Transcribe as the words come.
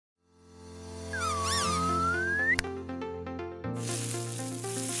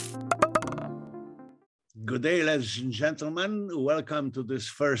Good day, ladies and gentlemen. Welcome to this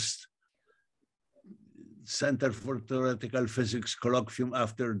first Center for Theoretical Physics colloquium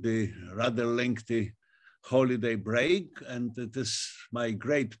after the rather lengthy holiday break. And it is my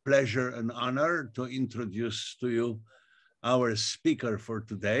great pleasure and honor to introduce to you our speaker for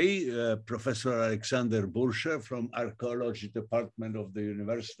today, Professor Aleksander Bursche from Archaeology Department of the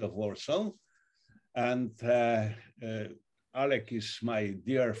University of Warsaw. And Alek is my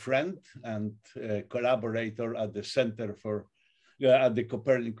dear friend and collaborator at the Center for, at the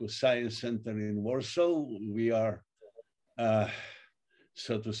Copernicus Science Center in Warsaw. We are,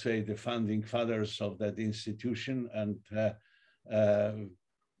 so to say, the founding fathers of that institution, and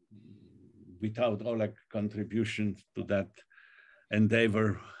without Oleg's contribution to that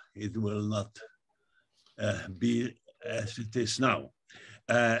endeavor, it will not be as it is now.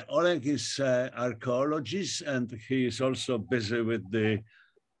 Oleg is archaeologist, and he is also busy with the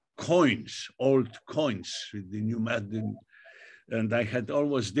coins, old coins, with the numismatic. And I had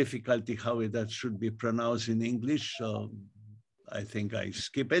always difficulty how that should be pronounced in English, so I think I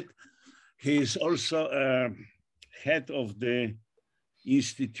skip it. He is also head of the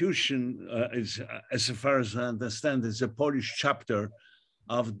institution, as far as I understand, it's a Polish chapter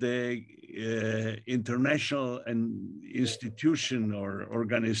of the international institution or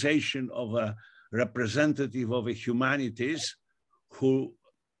organization of a representative of the humanities who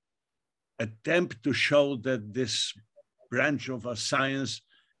attempt to show that this branch of a science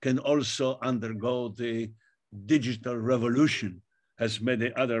can also undergo the digital revolution, as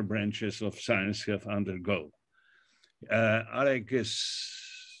many other branches of science have undergone. Alek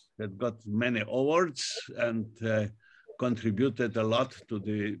had got many awards and contributed a lot to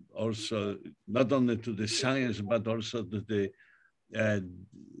the, also not only to the science, but also to the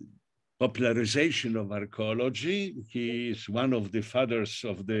popularization of archaeology. He is one of the fathers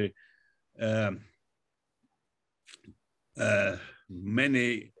of the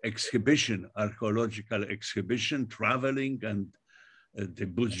many exhibition, archaeological exhibition, traveling, and the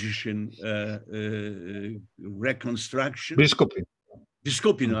Buddhist reconstruction.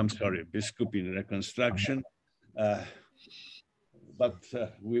 Biskupin, I'm sorry, Biskupin reconstruction. But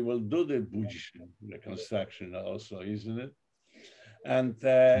we will do the Buddhist reconstruction also, isn't it? And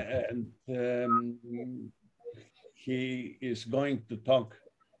he is going to talk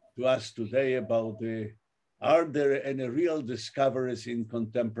to us today about are there any real discoveries in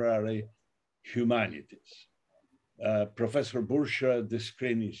contemporary humanities? Professor Bursche, the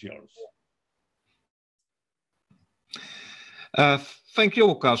screen is yours. Thank you,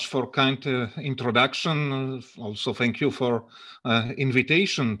 Łukasz, for kind introduction. Also, thank you for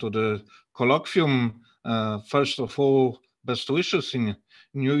invitation to the colloquium. First of all, best wishes in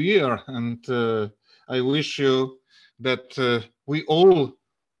New Year, and I wish you that we all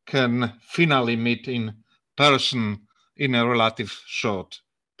can finally meet in person in a relative short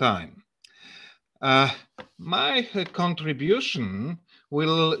time. My contribution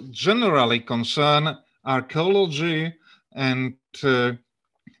will generally concern archaeology and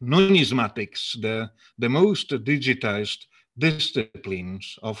numismatics, the most digitized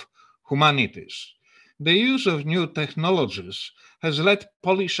disciplines of humanities. The use of new technologies has led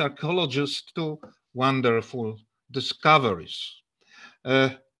Polish archaeologists to wonderful discoveries.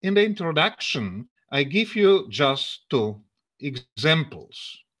 In the introduction, I give you just two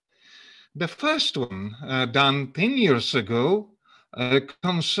examples. The first one, done 10 years ago,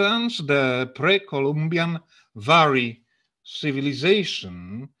 concerns the pre-Columbian Wari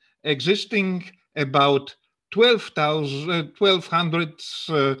civilization existing about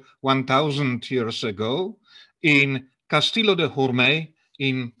 1,000 years ago in Castillode Huarmey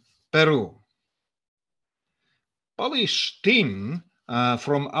in Peru. Polish team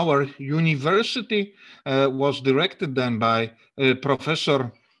from our university was directed then by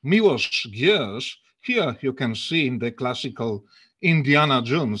Professor Miłosz Gierz. Here you can see in the classical Indiana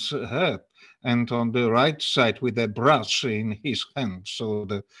Jones hat, and on the right side with a brush in his hand. So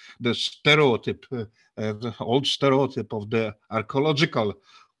the stereotype, the old stereotype of the archaeological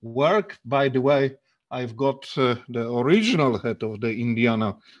work. By the way, I've got the original hat of the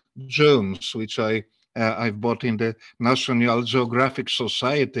Indiana Jones, which I've bought in the National Geographic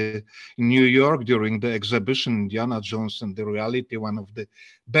Society in New York during the exhibition Indiana Jones and the Reality, one of the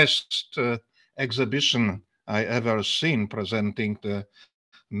best exhibition I ever seen, presenting the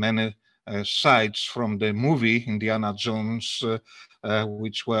many sites from the movie Indiana Jones,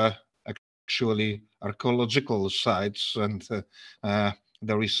 which were actually archaeological sites, and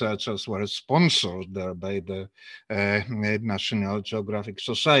the researchers were sponsored there by the National Geographic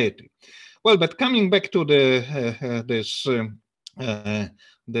Society. Well, but coming back to this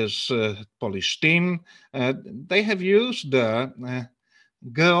this Polish team, they have used the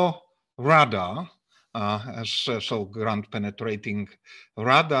geo-radar as so ground penetrating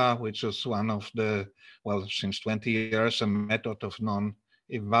radar, which is one of the, well, since 20 years, a method of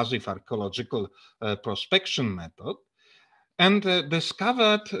non-invasive archaeological prospection method, and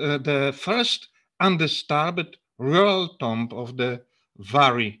discovered the first undisturbed rural tomb of the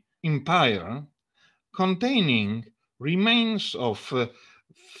Wari Empire, containing remains of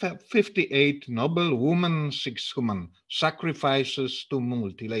 58 noble women, 6 human sacrifices, 2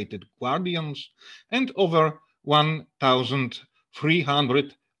 mutilated guardians, and over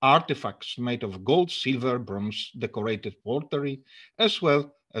 1,300 artifacts made of gold, silver, bronze, decorated pottery, as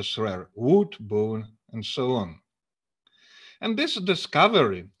well as rare wood, bone, and so on. And this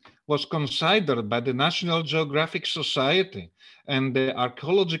discovery was considered by the National Geographic Society and the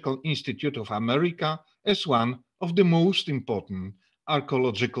Archaeological Institute of America as one of the most important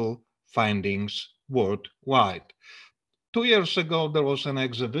archaeological findings worldwide. 2 years ago, there was an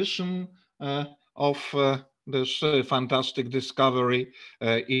exhibition of this fantastic discovery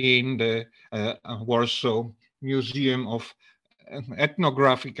in the Warsaw Museum of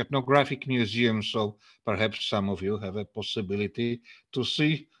ethnographic museum. So perhaps some of you have a possibility to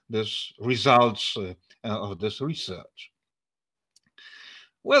see these results of this research.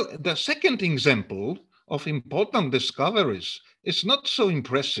 Well, the second example of important discoveries is not so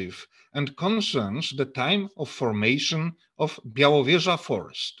impressive and concerns the time of formation of Białowieża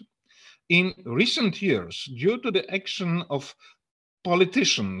Forest. In recent years, due to the action of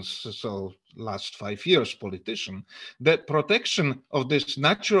politicians, so last 5 years politician, the protection of this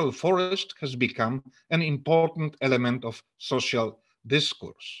natural forest has become an important element of social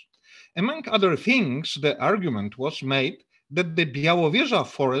discourse. Among other things, the argument was made that the Białowieża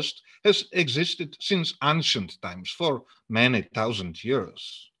forest has existed since ancient times, for many thousand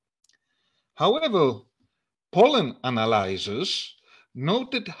years. However, pollen analysis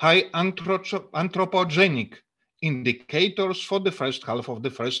noted high anthropogenic indicators for the first half of the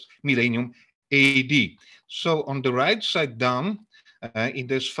first millennium AD. So on the right side down, in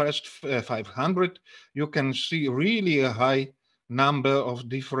this first 500, you can see really a high number of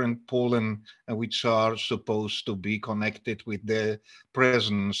different pollen which are supposed to be connected with the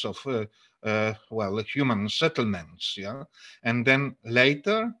presence of well, human settlements. Yeah, and then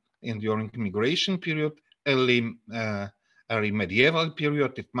later, during migration period, early medieval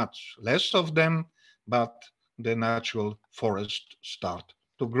period, it's much less of them, but the natural forest start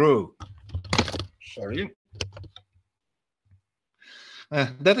to grow. Sorry.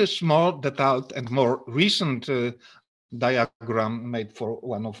 That is more detailed and more recent diagram made for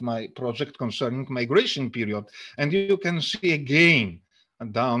one of my project concerning migration period. And you can see again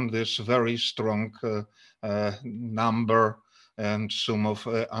down this very strong number and sum of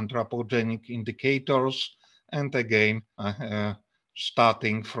anthropogenic indicators. And again,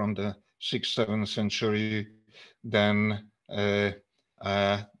 starting from the 6th, 7th century, then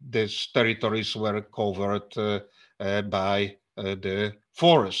these territories were covered by the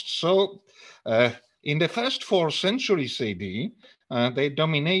forests. So in the first 4 centuries AD, they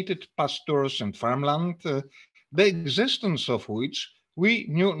dominated pastures and farmland, the existence of which we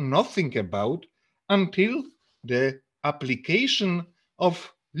knew nothing about until the application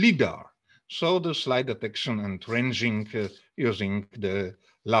of LiDAR. So the slide detection and ranging using the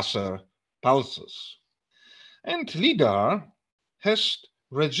laser pulses. And LiDAR has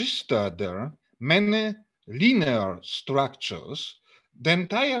registered there many linear structures, the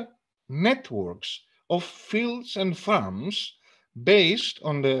entire networks of fields and farms based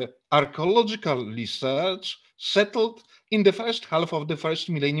on the archaeological research settled in the first half of the first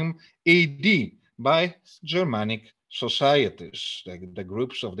millennium AD by Germanic societies, the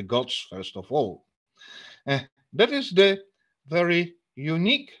groups of the gods, first of all. That is the very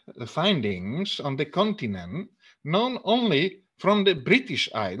unique findings on the continent, known only from the British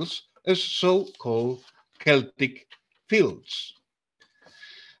Isles as so-called Celtic fields.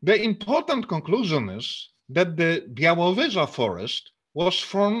 The important conclusion is that the Białowieża forest was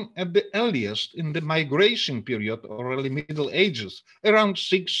formed at the earliest in the migration period or early Middle Ages, around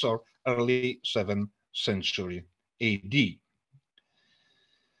 6th or early 7th century AD.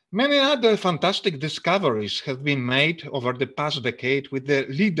 Many other fantastic discoveries have been made over the past decade with the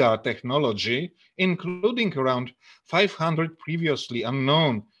LiDAR technology, including around 500 previously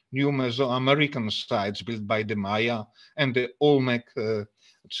unknown new Mesoamerican sites built by the Maya and the Olmec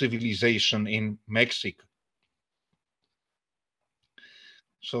civilization in Mexico.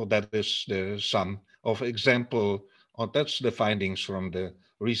 So that is the sum of example, or that's the findings from the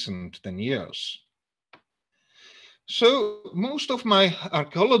recent 10 years. So most of my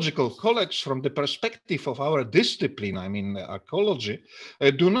archaeological colleagues from the perspective of our discipline, I mean archaeology,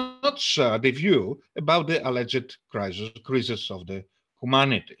 do not share the view about the alleged crisis of the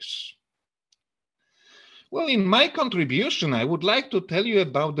humanities. Well, in my contribution, I would like to tell you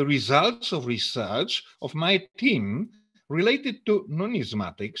about the results of research of my team related to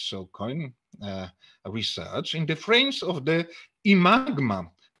numismatics, so coin research, in the frames of the IMAGMA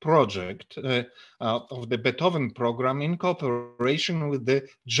project of the Beethoven program in cooperation with the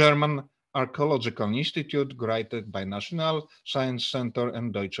German Archaeological Institute, guided by National Science Center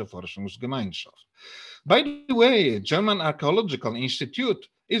and Deutsche Forschungsgemeinschaft. By the way, German Archaeological Institute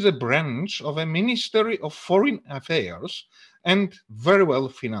is a branch of a Ministry of Foreign Affairs and very well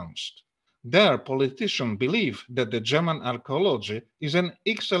financed. Their politicians believe that the German archaeology is an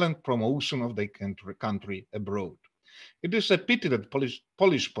excellent promotion of the country abroad. It is a pity that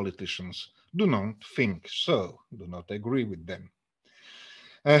Polish politicians do not think so, do not agree with them.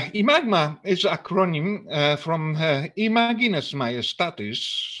 IMAGMA is an acronym from Imagines Majestatis,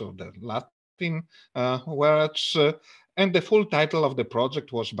 so the Latin words, and the full title of the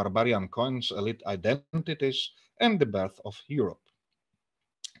project was Barbarian Coins, Elite Identities, and the Birth of Europe.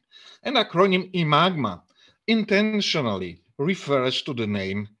 An acronym IMAGMA intentionally refers to the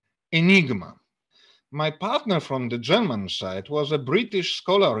name Enigma. My partner from the German side was a British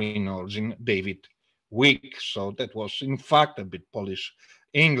scholar in origin, David Wick, so that was in fact a bit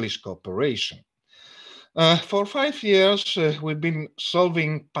Polish-English cooperation. For 5 years, we've been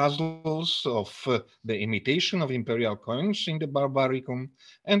solving puzzles of the imitation of imperial coins in the Barbaricum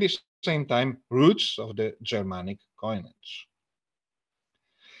and at the same time roots of the Germanic coinage.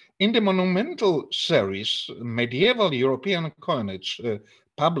 In the monumental series, Medieval European Coinage,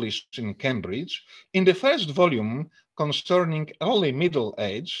 published in Cambridge, in the first volume concerning early Middle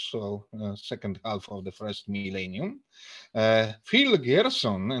Age, so second half of the first millennium, Phil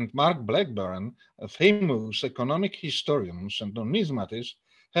Gerson and Mark Blackburn, famous economic historians and numismatists,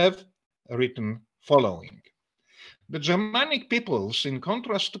 have written following. The Germanic peoples, in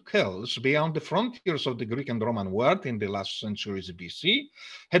contrast to Celts beyond the frontiers of the Greek and Roman world in the last centuries BC,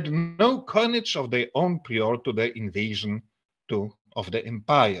 had no coinage of their own prior to the invasion of the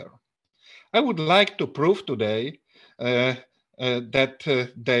empire. I would like to prove today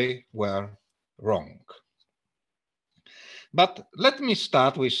that they were wrong. But let me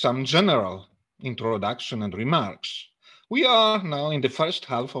start with some general introduction and remarks. We are now in the first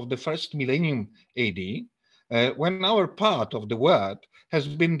half of the first millennium AD, when our part of the world has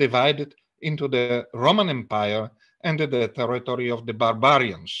been divided into the Roman Empire and the territory of the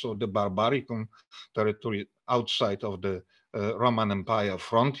barbarians, so the Barbaricum territory outside of the Roman Empire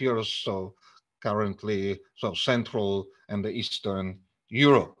frontiers, so currently Central and the Eastern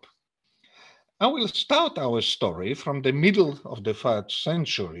Europe. I will start our story from the middle of the 3rd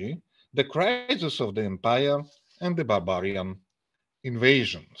century, the crisis of the empire and the barbarian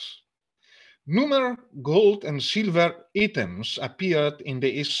invasions. Numerous gold and silver items appeared in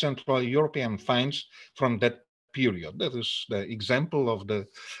the East Central European finds from that period. That is the example of the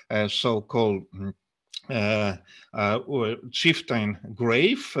so-called chieftain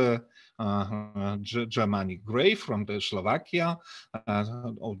grave, Germanic grave from the Slovakia,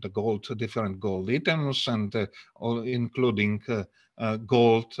 all the gold, different gold items, and including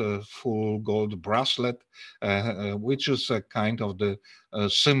gold, full gold bracelet, which is a kind of the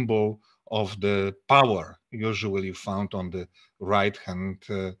symbol of the power usually found on the right hand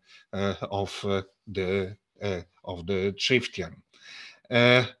of the chieftain.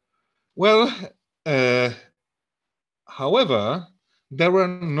 However, there were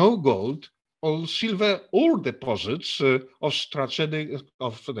no gold or silver ore deposits of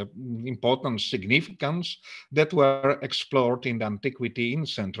the important significance that were explored in antiquity in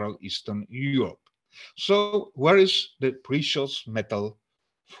Central Eastern Europe. So where is the precious metal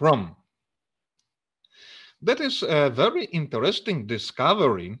from? That is a very interesting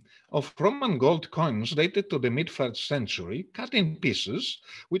discovery of Roman gold coins dated to the mid-3rd century, cut in pieces,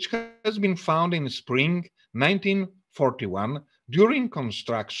 which has been found in spring 1941 during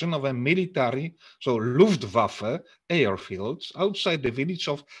construction of a military, so Luftwaffe airfields outside the village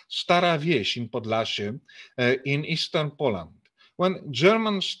of Stara Wieś in Podlasie in eastern Poland, when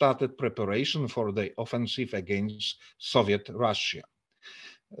Germans started preparation for the offensive against Soviet Russia.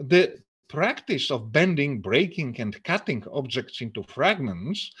 The practice of bending, breaking, and cutting objects into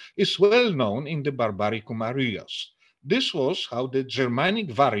fragments is well known in the Barbaricum areas. This was how the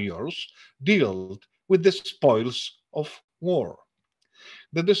Germanic warriors dealt with the spoils of war.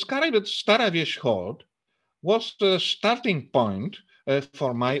 The described Stara Wieś hoard was the starting point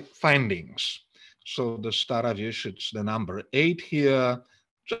for my findings. So the Starowiec, it's the number 8 here,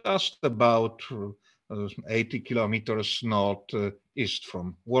 just about 80 kilometers northeast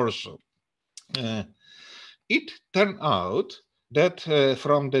from Warsaw. It turned out that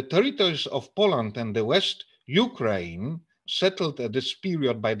from the territories of Poland and the West Ukraine, settled at this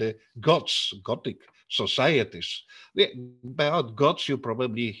period by the Goths, Gothic societies. About Goths you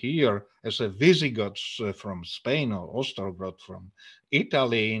probably hear as a Visigoths from Spain or Ostrogoths from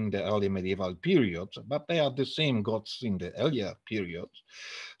Italy in the early medieval period, but they are the same Goths in the earlier period.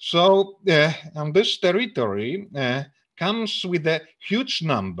 So on this territory comes with a huge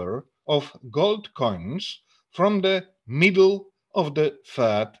number of gold coins from the middle of the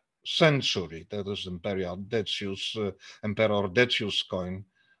 3rd century. That is Emperor Decius coin,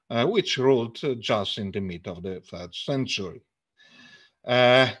 which ruled just in the mid of the 3rd century.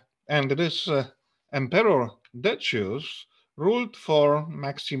 And this Emperor Decius ruled for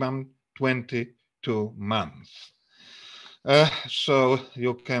maximum 22 months. So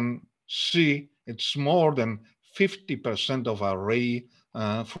you can see it's more than 50% of array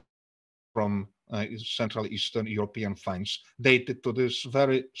from Central Eastern European finds dated to this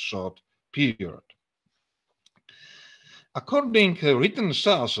very short period. According to written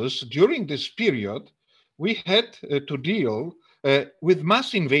sources, during this period, we had to deal with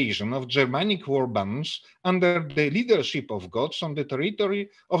mass invasion of Germanic war bands under the leadership of Goths on the territory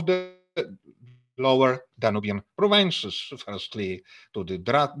of the lower Danubian provinces, firstly to the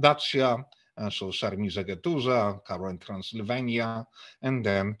Dacia, so Sarmizegetuza, current Transylvania, and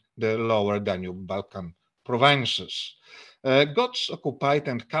then the lower Danube Balkan provinces. Goths occupied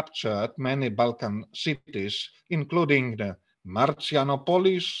and captured many Balkan cities, including the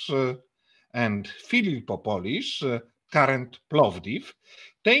Marcianopolis and Philippopolis, current Plovdiv,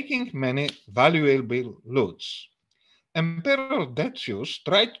 taking many valuable loots. Emperor Decius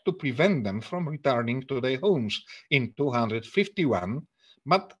tried to prevent them from returning to their homes in 251,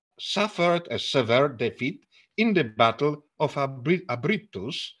 but suffered a severe defeat in the Battle of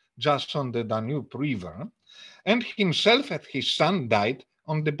Abritus, just on the Danube River, and himself and his son died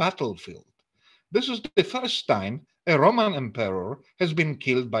on the battlefield. This is the first time a Roman emperor has been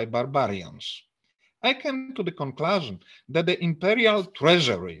killed by barbarians. I came to the conclusion that the imperial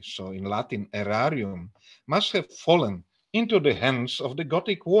treasury, so in Latin aerarium, must have fallen into the hands of the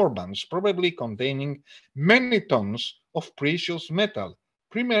Gothic warbands, probably containing many tons of precious metal,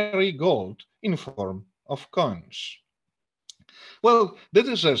 primarily gold, in form of coins. Well, this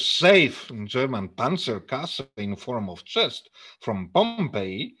is a safe German Panzerkasse in form of chest from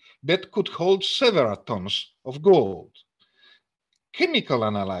Pompeii that could hold several tons of gold. Chemical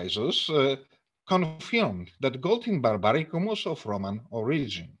analysis confirmed that gold in Barbaricum was of Roman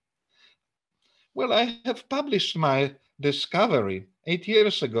origin. Well, I have published my discovery 8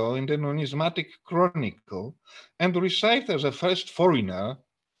 years ago in the Numismatic Chronicle and received as a first foreigner,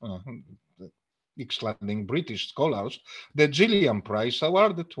 excluding British scholars, the Gilliam Prize,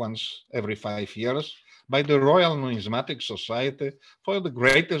 awarded once every 5 years by the Royal Numismatic Society for the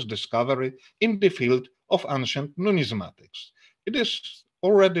greatest discovery in the field of ancient numismatics. It is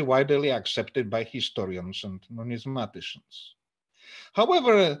already widely accepted by historians and numismaticians.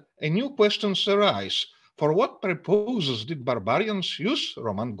 However, a new questions arise. For what purposes did barbarians use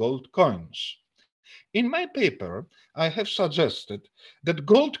Roman gold coins? In my paper, I have suggested that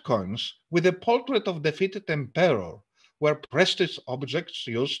gold coins with a portrait of defeated emperor were prestigious objects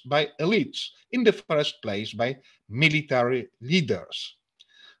used by elites, in the first place by military leaders.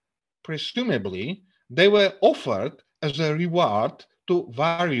 Presumably, they were offered as a reward to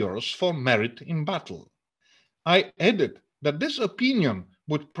warriors for merit in battle. I added that this opinion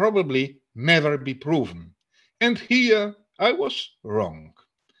would probably never be proven, and here I was wrong.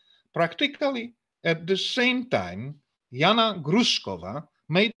 Practically at the same time, Jana Gruszkowa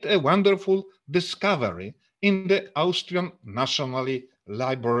made a wonderful discovery in the Austrian National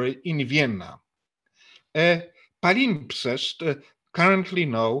Library in Vienna. A palimpsest currently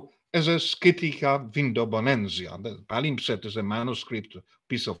known as a Skytica Vindobonensia. The palimpsest is a manuscript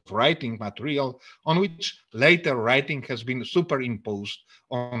piece of writing material on which later writing has been superimposed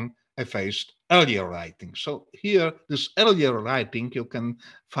on effaced earlier writing. So here, this earlier writing you can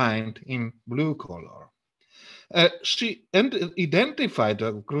find in blue color. She identified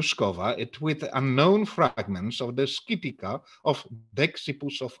Gruszkowa with unknown fragments of the Skytica of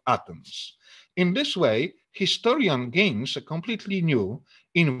Dexippus of Athens. In this way, historian gains a completely new,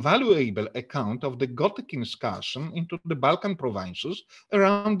 invaluable account of the Gothic incursion into the Balkan provinces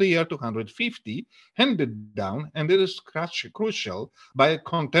around the year 250, handed down, and it is crucial, by a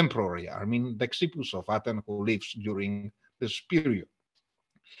contemporary, I mean Dexippus of Athens, who lives during this period.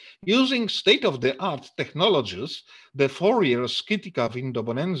 Using state-of-the-art technologies, the 4-year Skytica of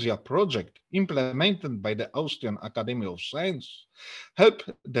Indobonesia project, implemented by the Austrian Academy of Science, helped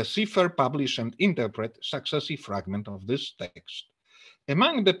decipher, publish, and interpret successive fragments of this text.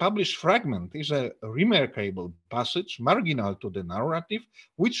 Among the published fragments is a remarkable passage marginal to the narrative,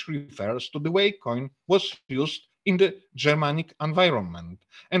 which refers to the way coin was used in the Germanic environment,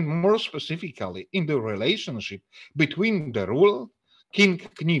 and more specifically in the relationship between the ruler, King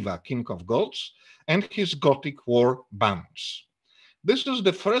Kniva, King of Gods, and his Gothic war bands. This is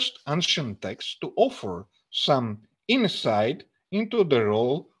the first ancient text to offer some insight into the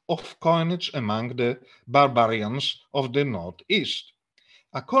role of coinage among the barbarians of the Northeast.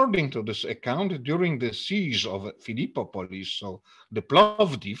 According to this account, during the siege of Philippopolis, so the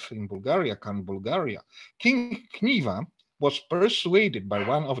Plovdiv in Bulgaria, current Bulgaria, King Kniva was persuaded by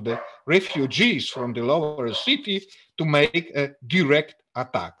one of the refugees from the lower city to make a direct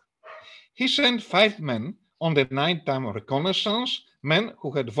attack. He sent 5 men on the nighttime reconnaissance, men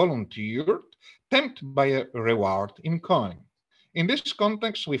who had volunteered, tempted by a reward in coin. In this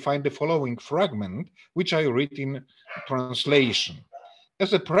context, we find the following fragment, which I read in translation.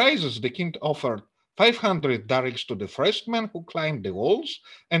 As a prizes, the king offered 500 darics to the first man who climbed the walls,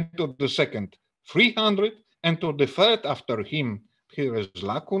 and to the second 300, and to the third after him, here is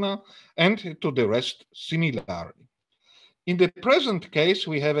lacuna, and to the rest similarly. In the present case,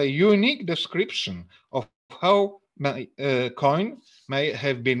 we have a unique description of how coin may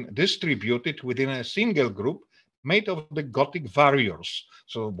have been distributed within a single group made of the Gothic warriors,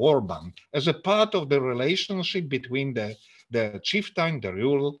 so warband, as a part of the relationship between the chieftain, the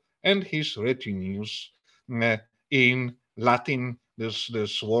ruler, and his retinues. In Latin, this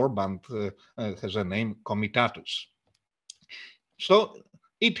warband has a name, comitatus. So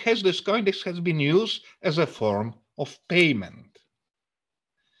it has this coin, this has been used as a form of payment.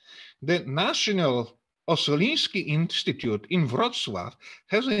 The National Ossoliński Institute in Wrocław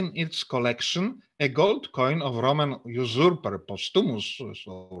has in its collection a gold coin of Roman usurper Postumus,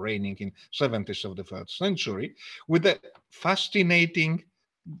 so reigning in 70s of the 3rd century, with a fascinating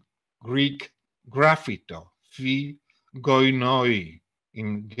Greek graffito, phi goinoi,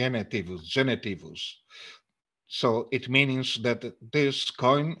 in genitivus. So it means that this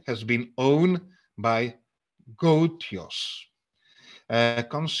coin has been owned by Gotios.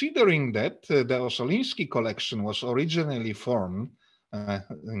 Considering that the Ossoliński collection was originally formed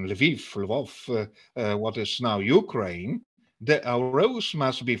in Lvov, what is now Ukraine, the aureus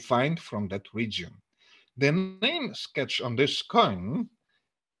must be found from that region. The name sketched on this coin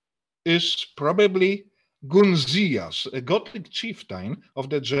is probably Gunzias, a Gothic chieftain of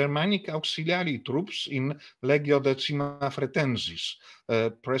the Germanic auxiliary troops in Legio Decima Fretensis,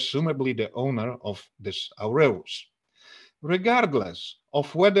 presumably the owner of this aureus. Regardless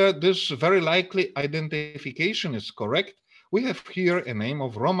of whether this very likely identification is correct, we have here a name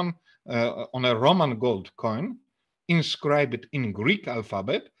of Roman on a Roman gold coin, inscribed in Greek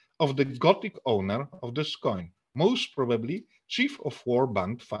alphabet, of the Gothic owner of this coin, most probably chief of war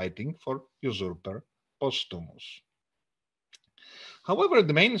band fighting for usurper Postumus. However,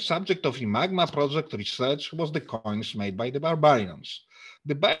 the main subject of Imagma project research was the coins made by the barbarians.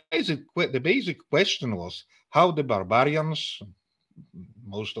 The basic question was how the barbarians,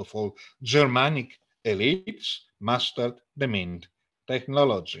 most of all Germanic elites, mastered the mint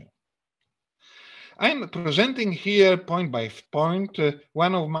technology. I'm presenting here point by point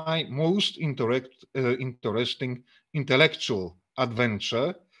one of my most interesting intellectual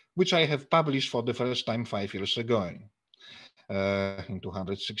adventure, which I have published for the first time 5 years ago, in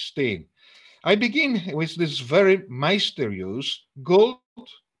 2016. I begin with this very mysterious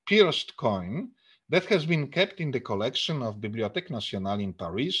gold-pierced coin that has been kept in the collection of Bibliothèque Nationale in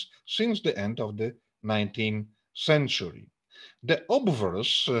Paris since the end of the 19th century. The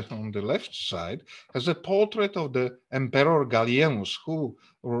obverse on the left side has a portrait of the Emperor Gallienus, who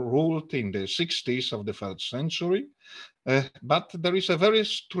ruled in the 60s of the 3rd century. But there is a very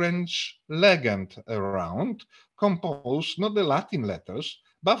strange legend around, composed not the Latin letters,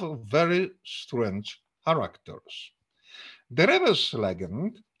 but of very strange characters. The reverse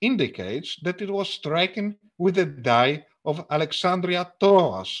legend indicates that it was striken with a die of Alexandria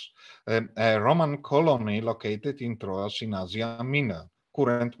Troas, a Roman colony located in Troas in Asia Minor,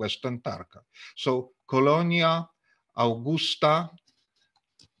 current Western Tarka. So Colonia Augusta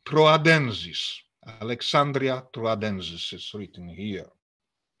Troadensis, Alexandria Troadensis is written here.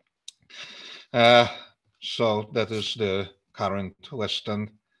 So that is the current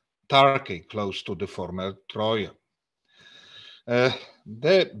Western Turkey, close to the former Troya.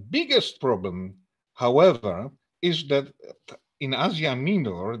 The biggest problem, however, is that in Asia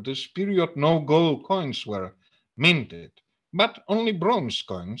Minor, this period, no gold coins were minted, but only bronze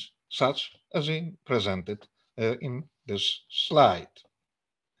coins, such as presented in this slide.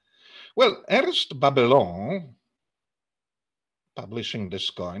 Well, Ernst Babelon, publishing this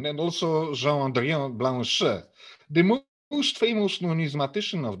coin, and also Jean-Adrien Blanchet, the most famous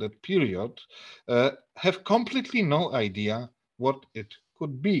numismatician of that period, have completely no idea what it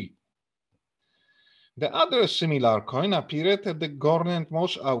could be. The other similar coin appeared at the Gorn and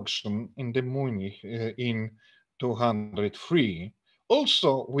Moss auction in the Munich in 203,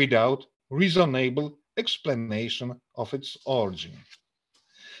 also without reasonable explanation of its origin.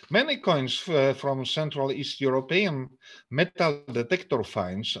 Many coins from Central East European metal detector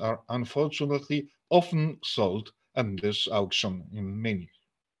finds are unfortunately often sold at this auction in Munich.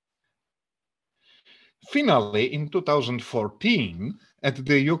 Finally, in 2014, at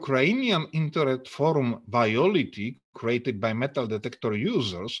the Ukrainian Internet Forum Biology, created by metal detector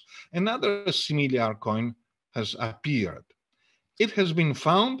users, another similar coin has appeared. It has been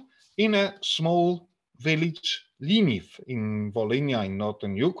found in a small village, Liniv, in Volhynia in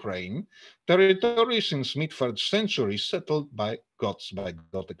northern Ukraine, territory since mid-3rd century settled by Goths, by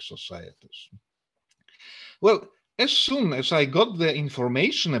Gothic societies. Well, as soon as I got the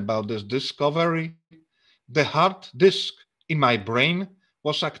information about this discovery, the hard disk in my brain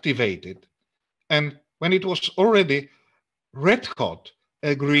was activated. And when it was already red hot,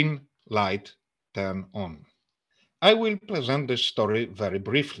 a green light turned on. I will present this story very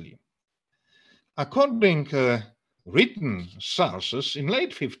briefly. According to written sources, in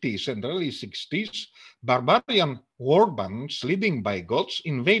late 50s and early 60s, barbarian war bands leading by Goths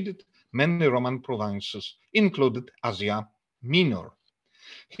invaded many Roman provinces, included Asia Minor.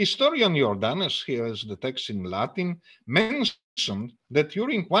 Historian Jordanes, here is the text in Latin, mentioned that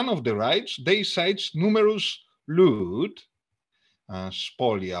during one of the raids, they seized numerous loot,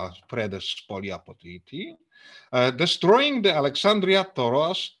 spolia, predes spolia potiti, destroying the Alexandria,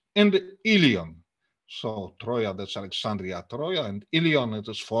 Troas, and Ilion. So Troia, that's Alexandria, Troia, and Ilion, it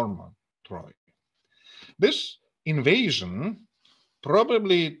is former Troy. This invasion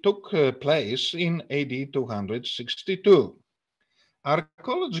probably took place in AD 262.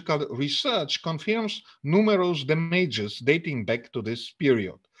 Archaeological research confirms numerous damages dating back to this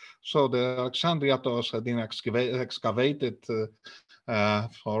period. So the Alexandria Troas had been excavated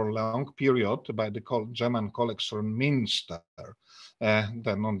for a long period by the German collector Münster.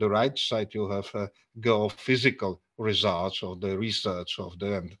 Then on the right side, you have geophysical results of the research of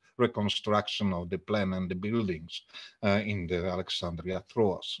the reconstruction of the plan and the buildings in the Alexandria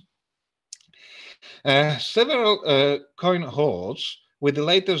Troas. Several coin hoards with the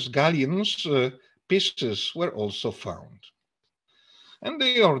latest galleons pieces were also found. And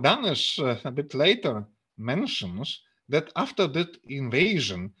the Jordanes a bit later mentions that after that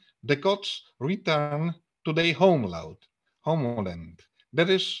invasion, the Goths returned to their homeland, that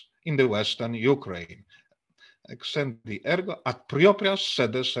is in the western Ukraine. Excendi ergo ad proprias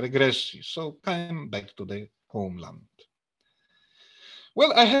sedes regressi, so came back to the homeland.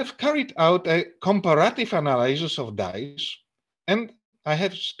 Well, I have carried out a comparative analysis of dice, and I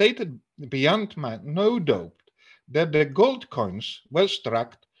have stated beyond my no doubt that the gold coins were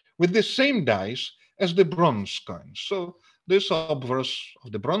struck with the same dice as the bronze coins. So this obverse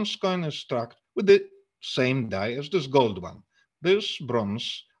of the bronze coin is struck with the same die as this gold one. This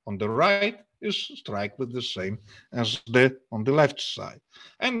bronze on the right is struck with the same as the on the left side.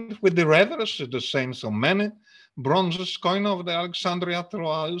 And with the reverse is the same. So many bronze coin of the Alexandria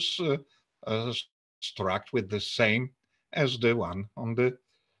Troas struck with the same as the one on the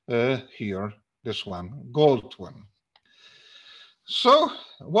here, this one, gold one. So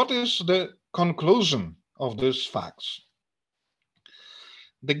what is the conclusion of these facts?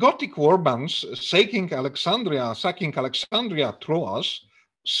 The Gothic war bands sacking Alexandria Troas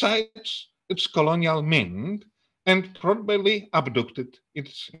cites its colonial mint and probably abducted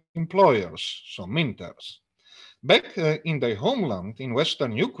its employers, so minters. Back in their homeland in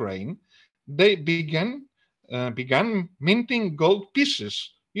western Ukraine, they began minting gold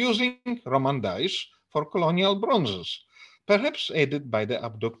pieces using Roman dice for colonial bronzes, perhaps aided by the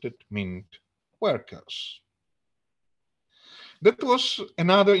abducted mint workers. That was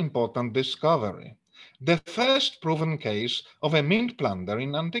another important discovery, the first proven case of a mint plunder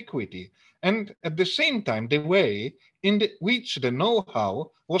in antiquity, and at the same time the way in which the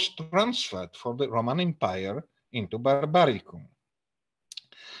know-how was transferred for the Roman Empire into Barbaricum.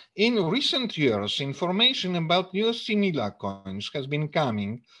 In recent years, information about new similar coins has been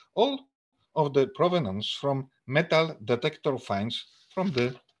coming, all of the provenance from metal detector finds from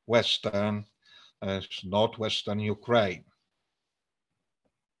the western, northwestern Ukraine.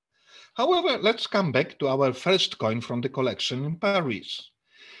 However, let's come back to our first coin from the collection in Paris.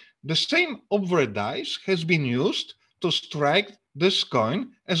 The same obverse dice has been used to strike this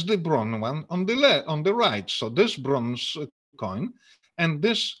coin as the bronze one on the right. So this bronze coin and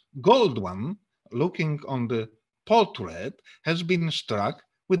this gold one, looking on the portrait, has been struck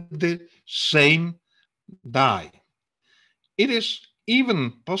with the same die. It is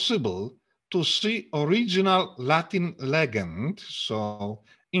even possible to see original Latin legend, so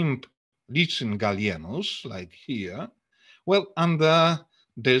imp licin gallienus, like here, well, under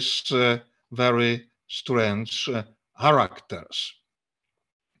this very strange characters.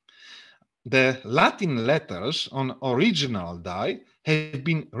 The Latin letters on original die have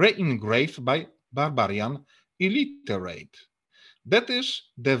been re-engraved by barbarian illiterate. That is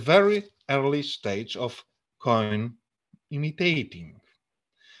the very early stage of coin imitating.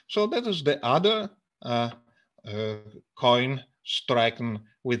 So that is the other coin striking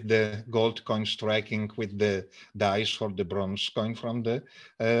with the gold coin striking with the dice for the bronze coin from the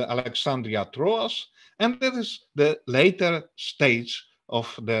Alexandria Troas. And that is the later stage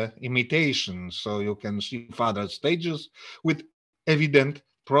of the imitation. So you can see further stages with evident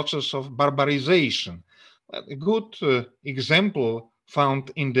process of barbarization. A good example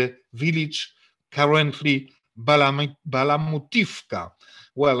found in the village currently Balamutivka.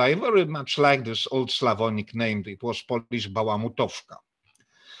 Well, I very much like this old Slavonic name. It was Polish Bałamutówka.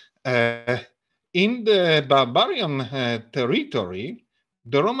 In the barbarian territory,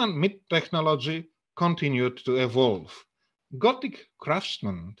 the Roman myth technology continued to evolve. Gothic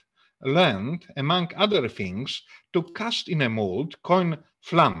craftsmen learned, among other things, to cast in a mold coin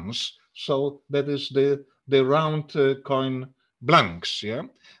flams, so that is the round coin blanks, yeah,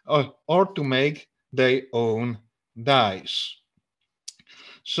 or to make their own dice.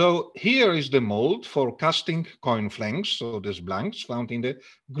 So here is the mold for casting coin flanks, so these blanks found in the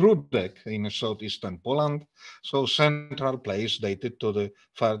Grudek in southeastern Poland, so central place dated to the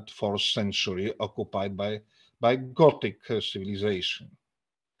 3rd, 4th century, occupied by Gothic civilization.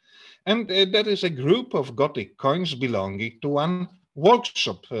 And there is a group of Gothic coins belonging to one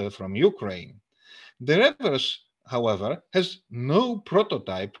workshop from Ukraine. The reverse, however, has no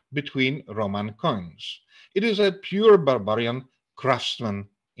prototype between Roman coins. It is a pure barbarian craftsman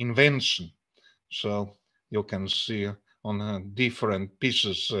invention. So you can see on different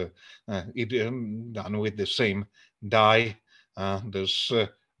pieces done with the same die, this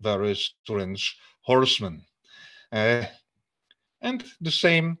very strange horseman. And the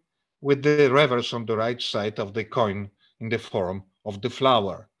same with the reverse on the right side of the coin in the form of the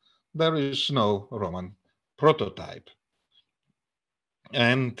flower. There is no Roman prototype.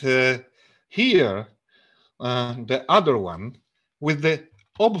 And here, the other one with the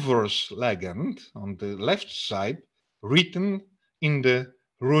obverse legend on the left side, written in the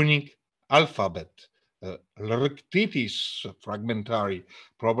runic alphabet, Lrctitis fragmentary,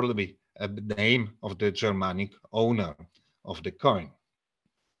 probably a name of the Germanic owner of the coin.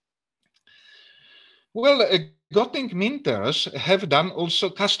 Well, Gothic minters have done also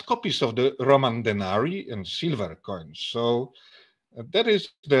cast copies of the Roman denarii and silver coins. So that is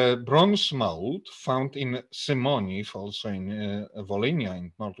the bronze mold found in Simoniv, also in Volhynia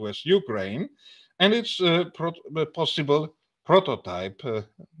in northwest Ukraine, and it's a possible prototype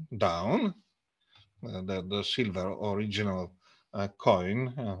down, the silver original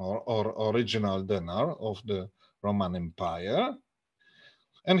coin or original denar of the Roman Empire.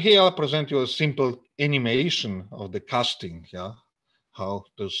 And here I'll present you a simple animation of the casting, yeah, how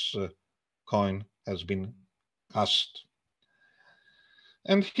this coin has been cast.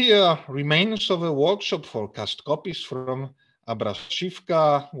 And here are remains of a workshop for cast copies from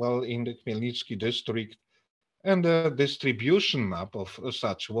Abraszivka, well, in the Khmelnytsky district, and a distribution map of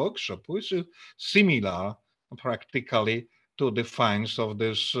such workshop, which is similar practically to the finds of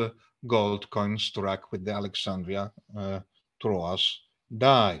this gold coin struck with the Alexandria Troas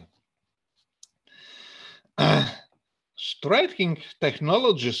die. Striking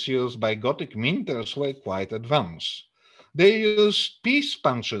technologies used by Gothic minters were quite advanced. They used piece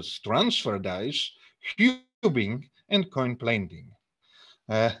punches, transfer dice, cubing, and coin plating.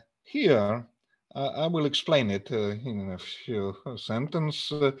 Here, I will explain it in a few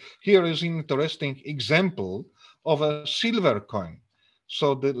sentences. Here is an interesting example of a silver coin.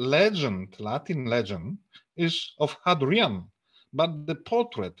 So the legend, Latin legend, is of Hadrian, but the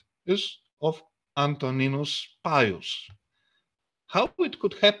portrait is of Antoninus Pius. How it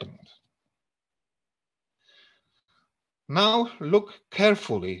could happen? Now look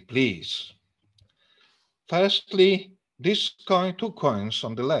carefully, please. Firstly, these two coins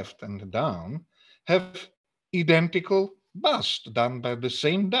on the left and down have identical bust done by the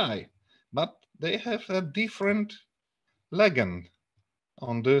same die. but they have a different legend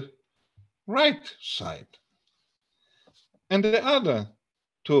on the right side. And the other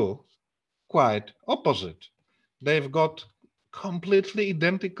two, quite opposite. They've got completely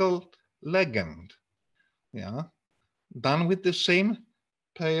identical legend, yeah, done with the same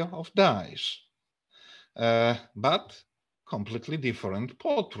pair of dice, but completely different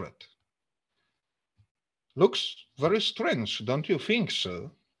portrait. Looks very strange, don't you think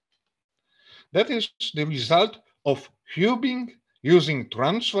so? That is the result of cubing using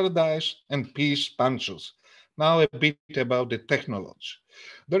transfer dice and piece punches. Now a bit about the technology.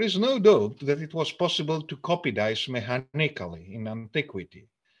 There is no doubt that it was possible to copy dice mechanically in antiquity.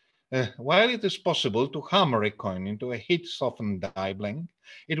 While it is possible to hammer a coin into a heat-softened die blank,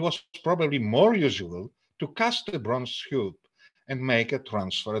 it was probably more usual to cast a bronze cube and make a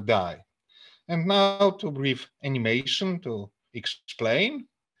transfer die. And now to brief animation to explain.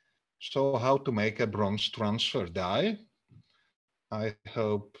 So how to make a bronze transfer die. I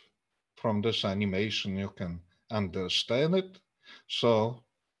hope from this animation you can understand it. So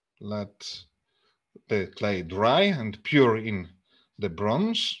let the clay dry and pour in the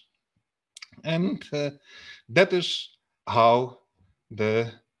bronze. And that is how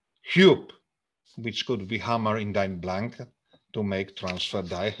the cube, which could be hammered in die blank to make transfer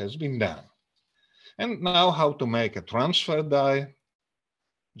die, has been done. And now how to make a transfer die.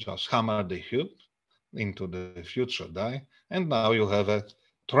 Just hammer the cube into the future die, and now you have a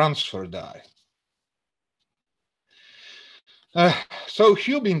transfer die. So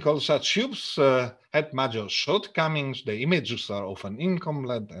cubing all such cubes had major shortcomings. The images are often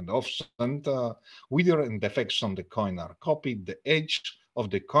incomplete and off-center. Weather and defects on the coin are copied. The edge of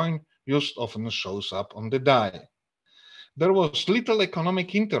the coin used often shows up on the die. There was little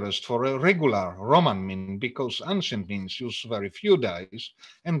economic interest for a regular Roman mint because ancient mints used very few dies,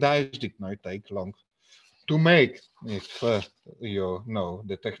 and dies did not take long to make if you know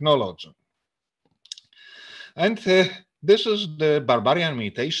the technology. And this is the barbarian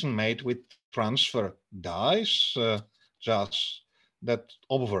imitation made with transfer dies, just that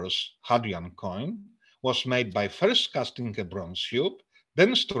obverse Hadrian coin was made by first casting a bronze cube,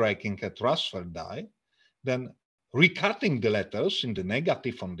 then striking a transfer die, then recutting the letters in the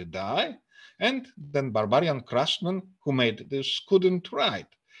negative on the die, and then barbarian craftsman who made this couldn't write.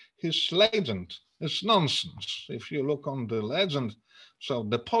 His legend is nonsense. If you look on the legend, so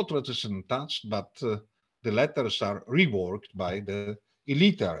the portrait is untouched, but the letters are reworked by the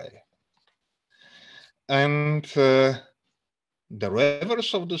illiterate. And the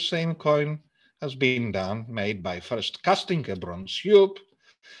reverse of the same coin has been done, made by first casting a bronze cube,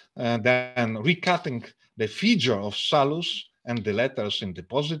 then recutting the figure of Salus and the letters in the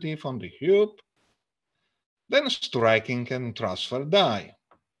positive on the cube, then striking and transfer die.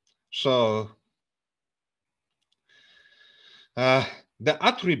 So the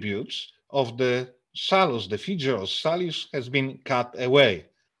attributes of the Salus, the figure of Salus, has been cut away,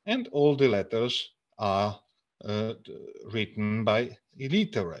 and all the letters are written by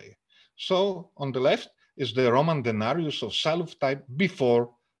illiterate. So on the left is the Roman denarius of Salus type before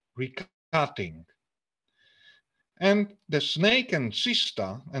recutting. And the snake and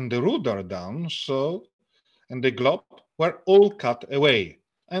cista and the ruder down, so, and the globe were all cut away.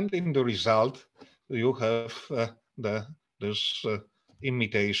 And in the result, you have this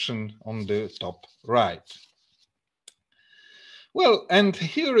imitation on the top right. Well, and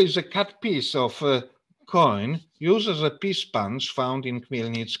here is a cut piece of a coin used as a piece punch found in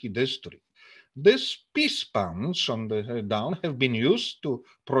Khmelnytsky district. This piece punch on the down have been used to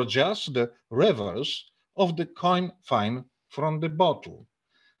project the reverse of the coin fine from the bottle.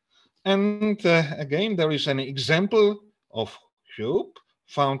 And again, there is an example of cube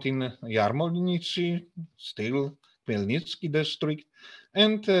found in Yarmolnicy, still Khmelnytsky district,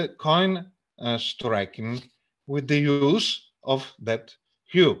 and coin striking with the use of that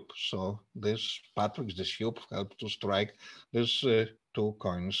cube. So this Patrick's, this cube helped to strike these two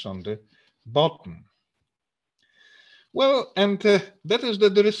coins on the bottom. Well, and that is the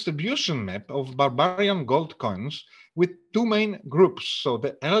distribution map of barbarian gold coins with two main groups. So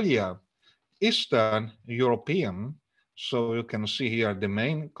the earlier Eastern European, so you can see here the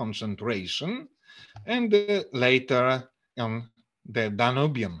main concentration, and later the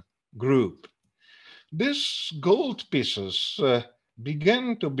Danubian group. These gold pieces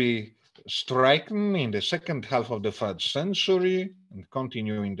began to be stricken in the second half of the 3rd century and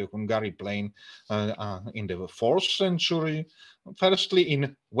continue in the Hungary plain in the 4th century, firstly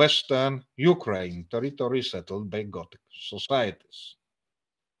in Western Ukraine, territory settled by Gothic societies.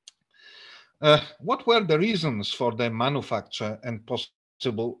 What were the reasons for the manufacture and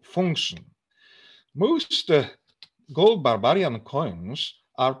possible function. Most gold barbarian coins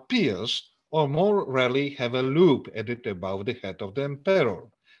are pierced or more rarely have a loop added above the head of the emperor,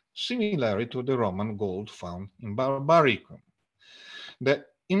 similarly to the Roman gold found in Barbaricum. The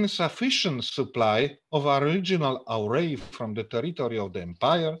insufficient supply of original aureae from the territory of the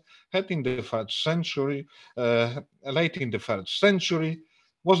empire late in the 3rd century,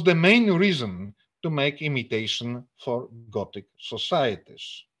 was the main reason to make imitation for Gothic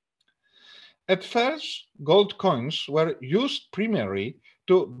societies. At first, gold coins were used primarily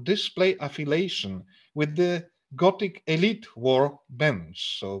to display affiliation with the Gothic elite war bands,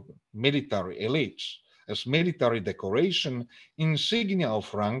 so military elites, as military decoration, insignia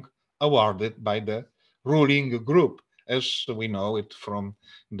of rank awarded by the ruling group, as we know it from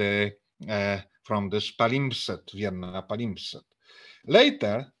this palimpsest, Vienna palimpsest.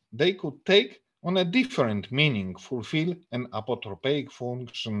 Later, they could take on a different meaning, fulfill an apotropaic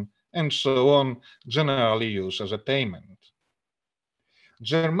function, and so on, generally used as a payment.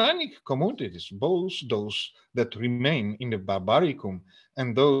 Germanic communities, both those that remain in the Barbaricum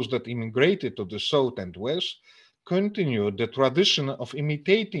and those that immigrated to the south and west, continued the tradition of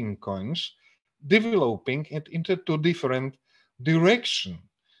imitating coins, developing it into two different directions.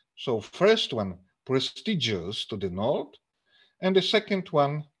 So first one, prestigious to the north, and the second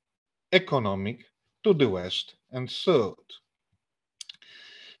one, economic to the west and south.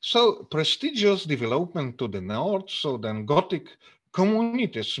 So prestigious development to the north, so then Gothic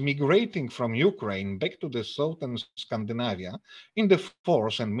communities migrating from Ukraine back to the southern Scandinavia in the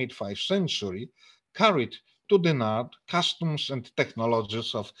 4th and mid-5th century carried to the north customs and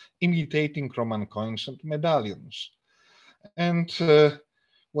technologies of imitating Roman coins and medallions. And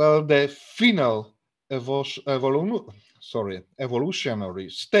well, the final evolutionary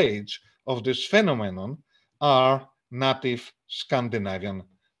stage of this phenomenon are native Scandinavian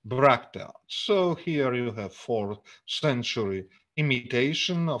bracteates. So here you have 4th century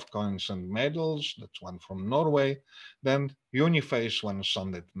imitation of coins and medals. That's one from Norway. Then uniface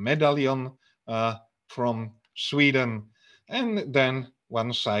one-sonded medallion from Sweden, and then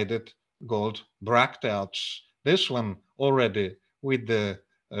one-sided gold bracteates. This one already with the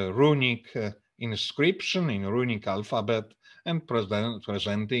runic inscription in runic alphabet and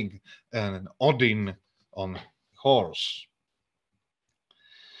presenting an Odin on horse.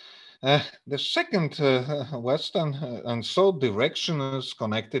 The second western and south direction is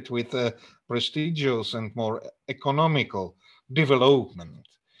connected with prestigious and more economical development.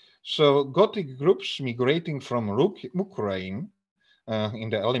 So Gothic groups migrating from Ukraine in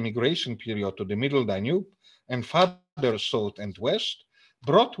the early migration period to the Middle Danube and farther south and west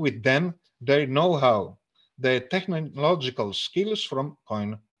brought with them their know-how, their technological skills from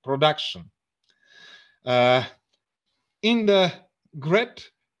coin production. In the great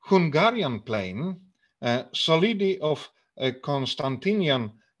Hungarian plain, solidi of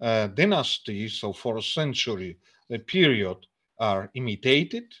Constantinian dynasty, so 4th century period, are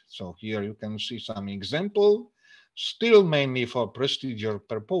imitated. So here you can see some example, still mainly for prestigious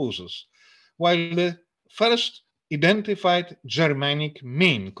purposes, while the first identified Germanic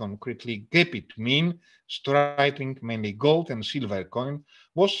mean, concretely Gepid mean, striking mainly gold and silver coin,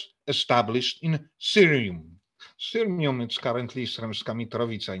 was established in Sirmium. Sirmium is currently Sremska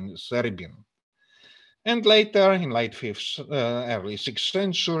Mitrovica in Serbian. And later, in late 5th, early 6th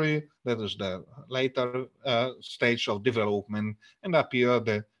century, that is the later stage of development, and appear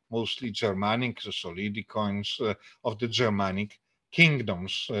the mostly Germanic, the solidi coins of the Germanic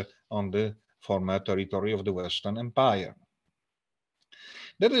kingdoms on the former territory of the Western Empire.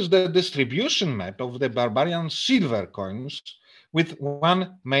 That is the distribution map of the barbarian silver coins, with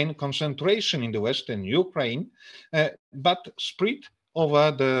one main concentration in the Western Ukraine, but spread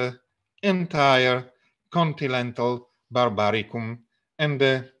over the entire continental Barbaricum and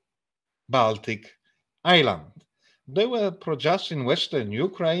the Baltic island. They were produced in Western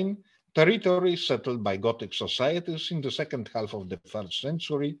Ukraine, territory settled by Gothic societies in the second half of the 1st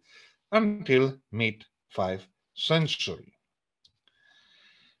century until mid-5th century.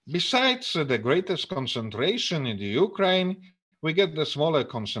 Besides the greatest concentration in the Ukraine, we get the smaller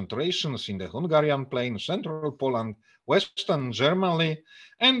concentrations in the Hungarian plain, central Poland, Western Germany,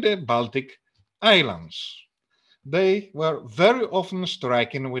 and the Baltic islands. They were very often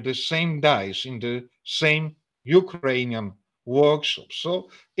striking with the same dies in the same Ukrainian workshops.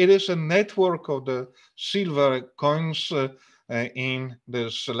 So it is a network of the silver coins in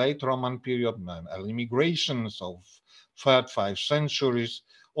this late Roman period, early migrations of 3rd, 5th centuries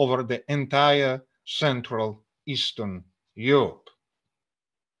over the entire Central Eastern Europe.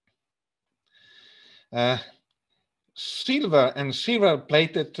 silver and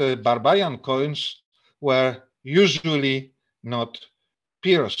silver-plated barbarian coins were usually not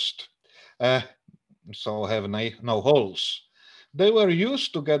pierced, so have no holes. They were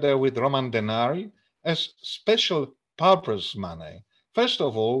used together with Roman denarii as special purpose money, first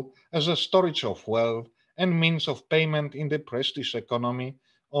of all as a storage of wealth and means of payment in the prestige economy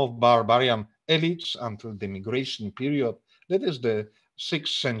of barbarian elites until the migration period, that is the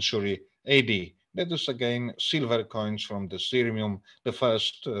 6th century AD. That is again silver coins from the Sirmium, the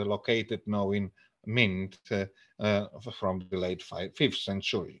first located now in mint from the late 5th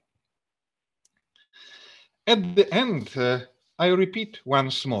century. At the end, I repeat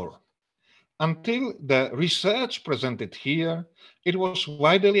once more, until the research presented here, it was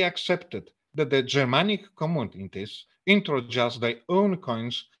widely accepted that the Germanic communities introduced their own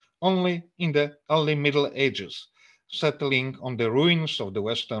coins only in the early Middle Ages, settling on the ruins of the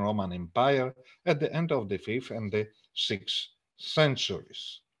Western Roman Empire at the end of the 5th and the 6th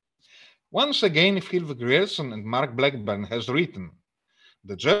centuries. Once again, Philip Grierson and Mark Blackburn has written,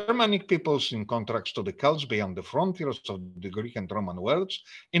 the Germanic peoples, in contrast to the Celts beyond the frontiers of the Greek and Roman worlds,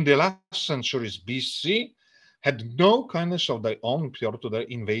 in the last centuries BC, had no coinage of their own prior to their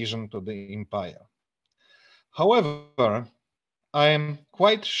invasion to the empire. However, I am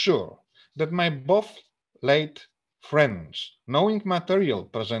quite sure that my both late friends, knowing material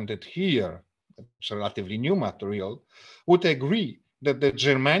presented here, it's relatively new material, would agree that the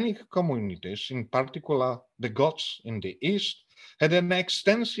Germanic communities, in particular the Goths in the east, had an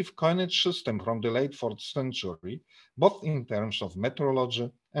extensive coinage system from the late 4th century, both in terms of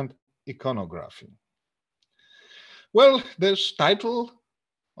meteorology and iconography. Well, this title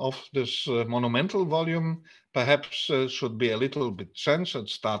of this monumental volume perhaps should be a little bit changed and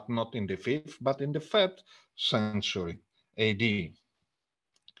start not in the 5th, but in the 3rd century AD.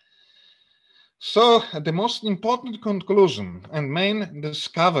 So the most important conclusion and main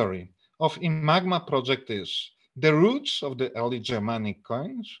discovery of Imagma project is the roots of the early Germanic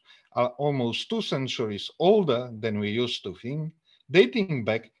coins are almost 2 centuries older than we used to think, dating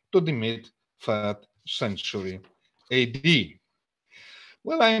back to the mid-3rd century AD.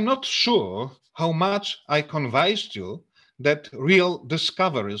 Well, I am not sure how much I convinced you that real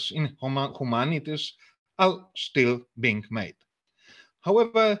discoveries in humanities are still being made.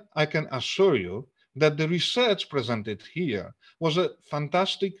 However, I can assure you that the research presented here was a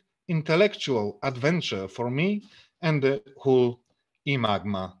fantastic intellectual adventure for me and the whole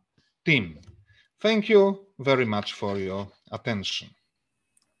Imagma team. Thank you very much for your attention.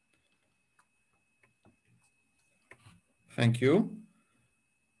 Thank you.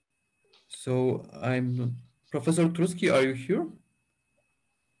 So I'm Professor Truski, are you here?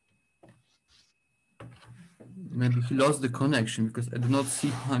 Maybe he lost the connection because I do not see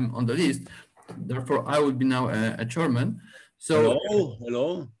him on the list. Therefore, I will be now a chairman. So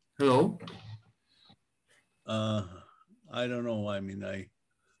hello. I don't know. I mean,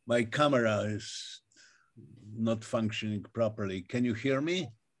 my camera is not functioning properly. Can you hear me?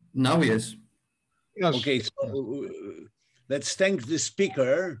 Now, yes. Yes. Okay, so let's thank the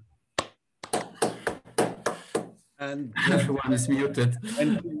speaker. And everyone is muted.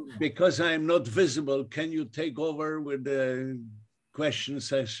 And because I'm not visible, can you take over with the question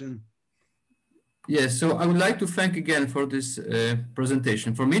session? Yes, so I would like to thank again for this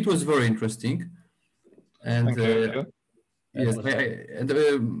presentation. For me, it was very interesting. And yes,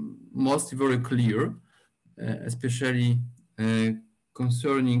 mostly very clear, especially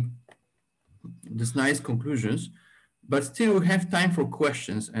concerning these nice conclusions. But still, we have time for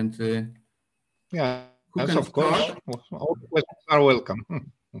questions. And yeah, yes, of course, all questions are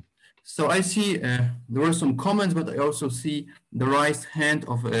welcome. So I see there were some comments, but I also see the raised hand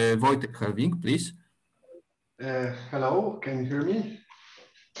of Wojtek Helving, please. Hello, can you hear me?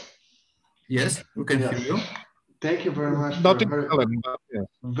 Yes, we can hear you. Thank you very much for a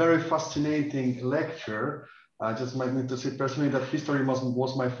very fascinating lecture. I just might need to say personally that history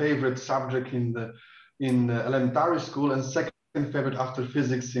was my favorite subject in the elementary school and second favorite after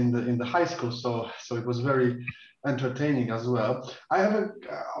physics in the high school. So it was very entertaining as well. I have a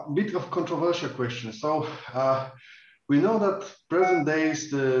bit of controversial question. So we know that present days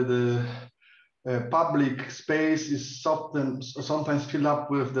the public space is sometimes filled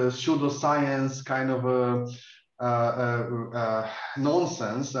up with the pseudoscience kind of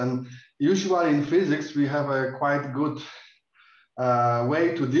nonsense, and usually in physics we have a quite good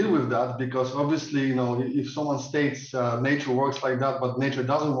way to deal with that, because obviously, you know, if someone states nature works like that but nature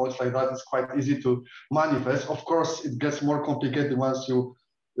doesn't work like that, it's quite easy to manifest. Of course, it gets more complicated once you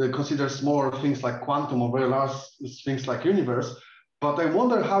consider smaller things like quantum or very large things like universe. But I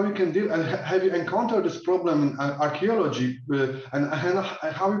wonder how you can deal, and have you encountered this problem in archaeology, and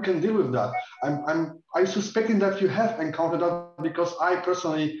how you can deal with that? I'm suspecting that you have encountered that, because I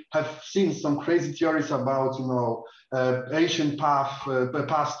personally have seen some crazy theories about, you know, ancient past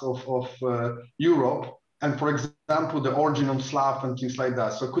of Europe, and for example, the origin of Slav and things like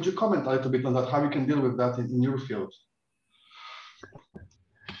that. So could you comment a little bit on that, how you can deal with that in your field?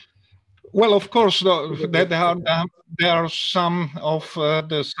 Well, of course, there are some of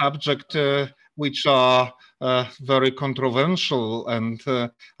the subject which are very controversial, and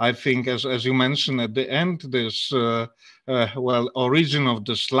I think, as you mentioned at the end, this well, origin of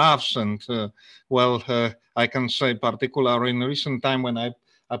the Slavs, and well, I can say particularly in recent time when I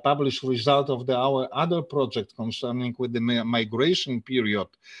published result of our other project concerning with the migration period,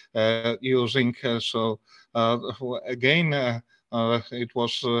 using so again. It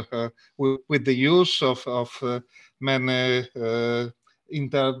was with the use of many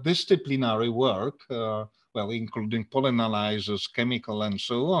interdisciplinary work, well, including pollen analysis, chemical, and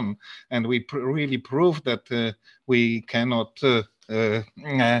so on. And we really proved that we cannot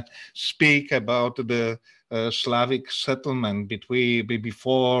speak about the Slavic settlement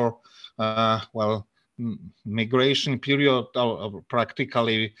before, well, migration period, or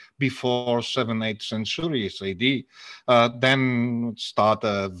practically before 7th-8th centuries AD. Then start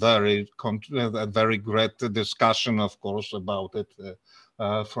a very great discussion, of course, about it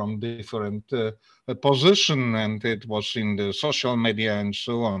from different position, and it was in the social media and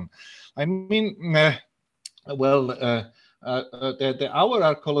so on. I mean, well, our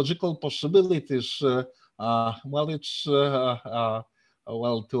archaeological possibilities, well, it's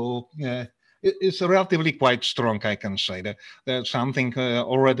well, to it's relatively quite strong, I can say. That something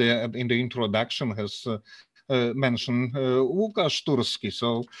already in the introduction has mentioned Łukasz Turski.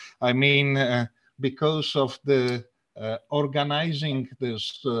 So, I mean, because of the organizing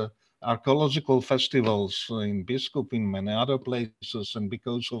this archaeological festivals in Biskup, in many other places, and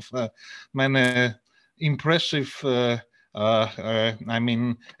because of many impressive I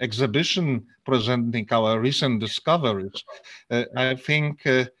mean, exhibition presenting our recent discoveries, I think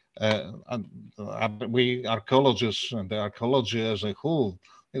we archaeologists and the archaeology as a whole,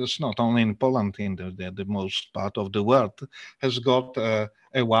 it's not only in Poland, in the most part of the world, has got a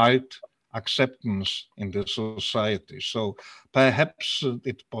wide acceptance in the society. So perhaps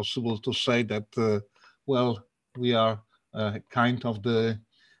it's possible to say that, well, we are kind of the,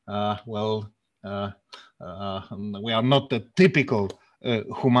 well, we are not the typical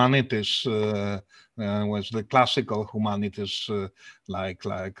humanities, with the classical humanities like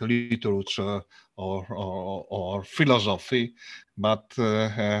literature or philosophy, but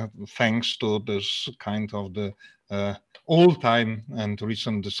thanks to this kind of the old-time and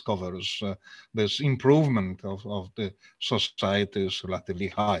recent discoveries, this improvement of the society is relatively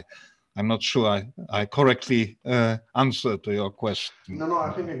high. I'm not sure I correctly answered to your question. No,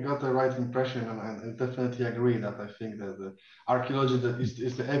 I think I got the right impression, and I definitely agree that I think that the archaeology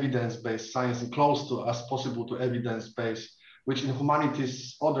is the evidence-based science, and close to as possible to evidence-based, which in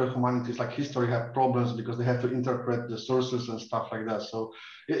humanities, other humanities like history, have problems because they have to interpret the sources and stuff like that. So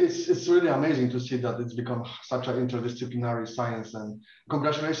it's really amazing to see that it's become such an interdisciplinary science, and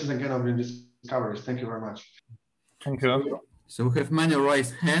congratulations again on your discoveries. Thank you very much. Thank you. So we have many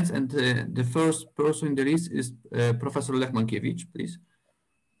raised hands, and the first person in the list is Professor Lech Mankiewicz, please.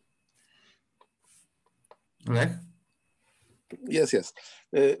 Lech? Yes.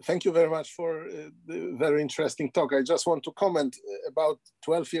 Thank you very much for the very interesting talk. I just want to comment about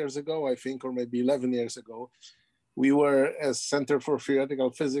 12 years ago, I think, or maybe 11 years ago, we were, as Center for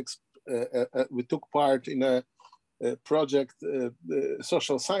Theoretical Physics, we took part in a project, the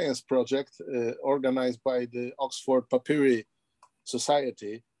social science project organized by the Oxford Papyri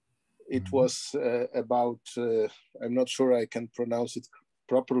Society. It was about, I'm not sure I can pronounce it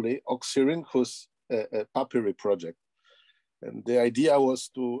properly, Oxyrhynchus Papyri project. And the idea was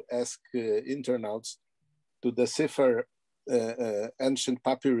to ask internauts to decipher ancient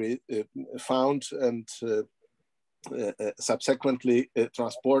papyri found and subsequently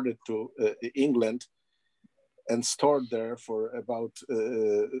transported to England and stored there for about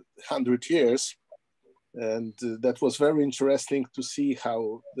 100 years. And that was very interesting to see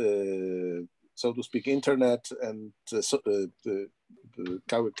how the, so to speak, internet and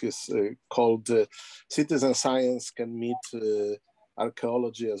how it is called citizen science can meet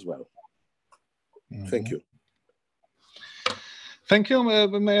archaeology as well. Thank you. Thank you.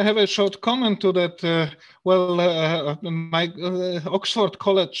 May I have a short comment to that? My Oxford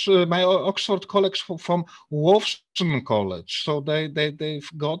colleagues from UofW College, so they've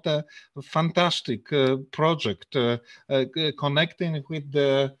got a fantastic project connecting with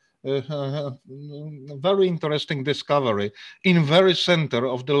the very interesting discovery in very center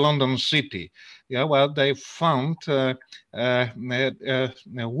of the London city. Yeah, well, they found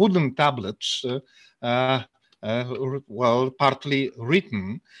wooden tablets. Partly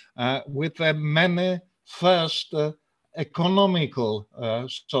written with many first economical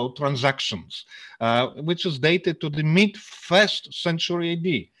transactions, which is dated to the mid-1st century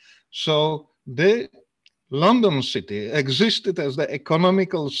AD. So the London city existed as the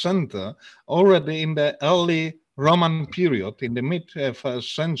economical center already in the early Roman period, in the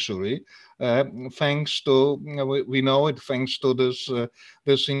mid-1st century, thanks to, we know it, thanks to this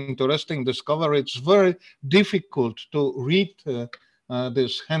interesting discovery. It's very difficult to read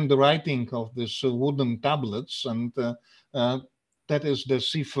this handwriting of these wooden tablets, and that is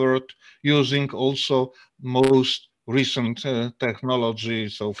deciphered using also most recent technology,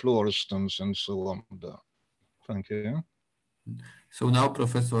 so fluorescence and so on. Thank you. So now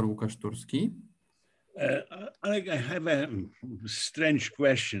Professor Łukasz Turski. I have a strange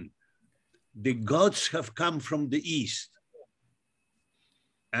question. The gods have come from the east,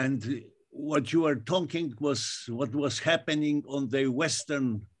 and what you are talking was what was happening on the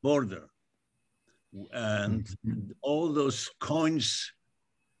western border, and all those coins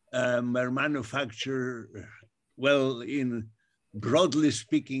were manufactured, well, in broadly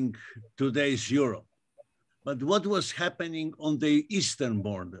speaking, today's Europe. But what was happening on the eastern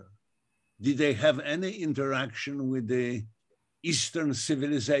border? Did they have any interaction with the Eastern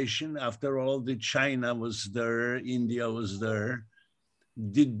civilization? After all, the China was there, India was there.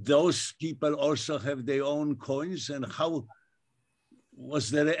 Did those people also have their own coins? And how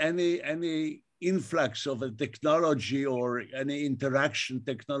was there any influx of a technology or any interaction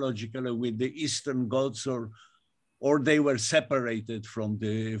technologically with the Eastern gods, or they were separated from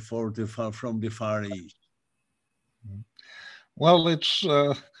the Far East? Well, it's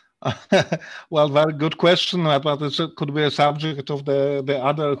well, very good question, but it could be a subject of the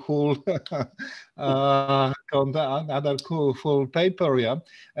other whole full paper, yeah.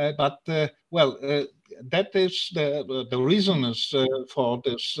 That is the reason is for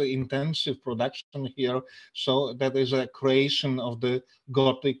this intensive production here. So that is a creation of the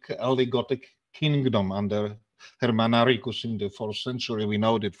early Gothic kingdom under Germanicus in the 4th century. We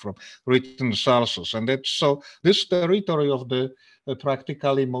know it from written sources, and that's so this territory of the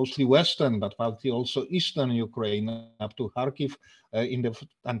practically mostly western, but partly also eastern Ukraine up to Kharkiv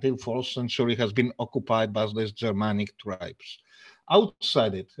until 4th century has been occupied by these Germanic tribes.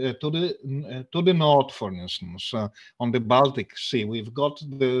 Outside it, to the north, for instance, on the Baltic Sea, we've got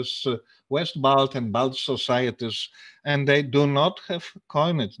this West Balt and Balt societies, and they do not have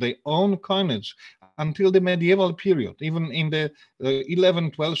coinage, they own coinage until the medieval period. Even in the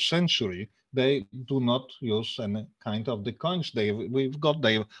 11th, 12th century, they do not use any kind of the coins. We've got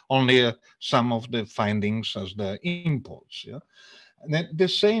only some of the findings as the imports. Yeah, and the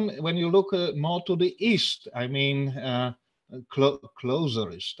same when you look more to the east. I mean, closer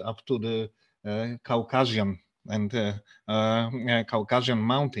east, up to the Caucasian and Caucasian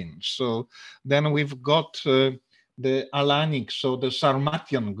mountains. So then we've got the Alanic, so the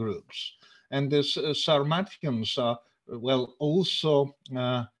Sarmatian groups, and the Sarmatians are well also.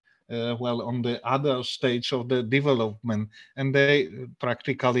 On the other stage of the development, and they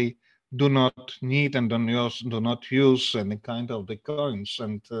practically do not need and do not use any kind of the coins.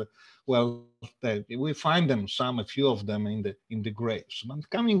 And we find them, a few of them in the graves. But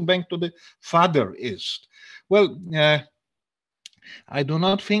coming back to the farther east, I do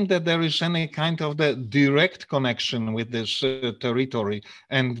not think that there is any kind of the direct connection with this territory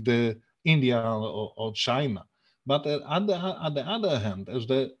and the India or China. But on the other hand, as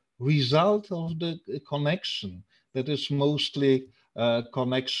the result of the connection that is mostly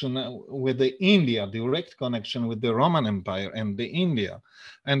connection with the India, direct connection with the Roman Empire and the India,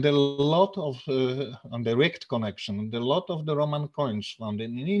 and a lot of on direct connection, and a lot of the Roman coins found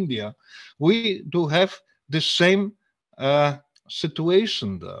in India, we do have the same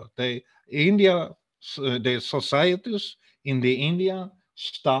situation there. The societies in the India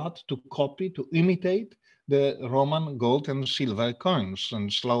start to copy, to imitate the Roman gold and silver coins,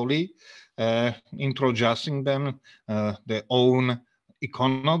 and slowly introducing them their own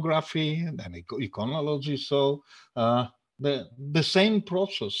iconography and iconology. So the same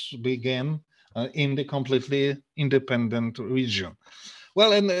process began in the completely independent region.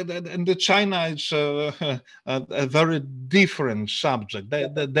 Well, and the China is a very different subject.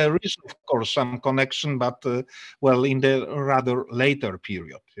 There is, of course, some connection, but well, in the rather later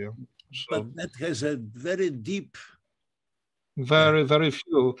period. Yeah. So, but that has a very deep. Very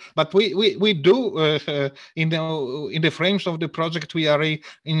few. But we do in the frames of the project. We are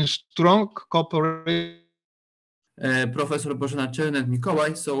in strong cooperation. Professor Bożena Czernet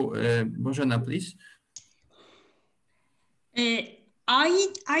Mikołaj. So Bożena, please.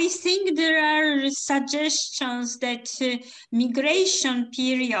 I think there are suggestions that migration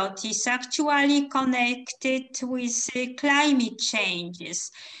period is actually connected with climate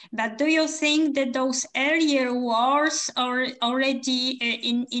changes. But do you think that those earlier wars are already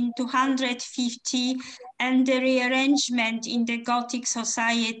in 250 and the rearrangement in the Gothic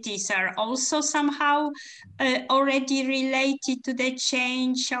societies are also somehow already related to the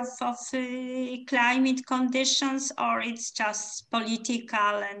change of climate conditions, or it's just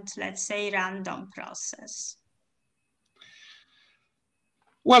political and, let's say, random process?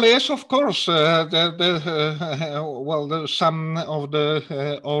 Well, yes, of course. Well, some of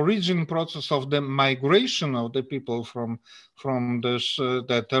the origin process of the migration of the people from this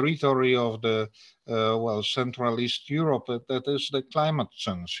the territory of the well, Central East Europe, that is the climate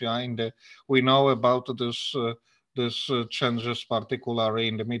change. Yeah, we know about this changes, particularly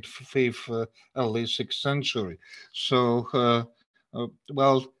in the mid-5th, early 6th century. So,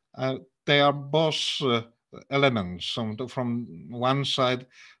 well, they are both elements. From one side,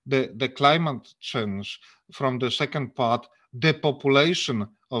 the climate change. From the second part, the population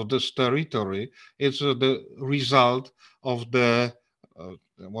of this territory is the result of the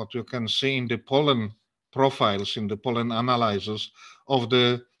what you can see in the pollen profiles, in the pollen analysis of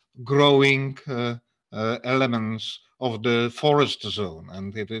the growing elements of the forest zone.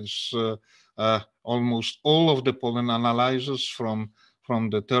 And it is almost all of the pollen analysis from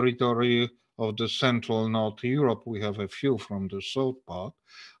the territory of the Central North Europe, we have a few from the south part,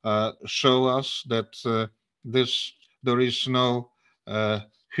 show us that there is no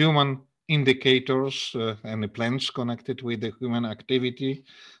human indicators, any plants connected with the human activity,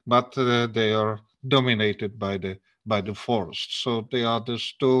 but they are dominated by the forest. So they are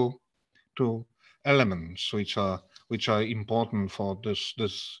these two elements which are important for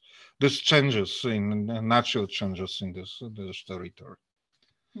this changes in natural changes in this territory.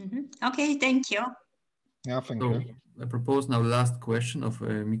 Mm-hmm. Okay, thank you. Yeah, thank you. I propose now last question of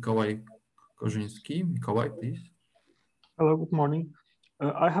Mikołaj Korzyński. Mikołaj, please. Hello, good morning.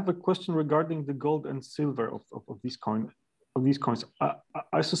 I have a question regarding the gold and silver of these coins.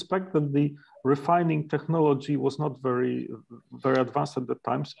 I suspect that the refining technology was not very advanced at the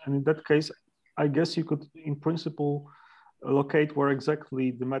times, and in that case, I guess you could, in principle, locate where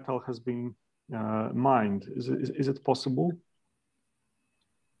exactly the metal has been mined. Is it possible?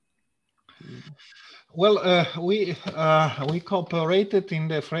 Well, we cooperated in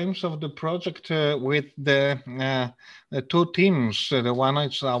the frames of the project with the two teams. The one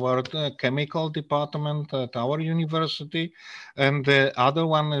is our chemical department at our university, and the other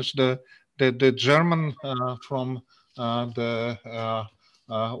one is the German from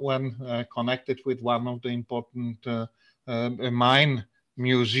when connected with one of the important mine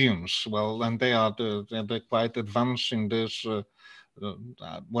museums. Well, and they're quite advanced in this.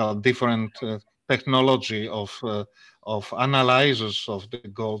 Well, different technology of analysis of the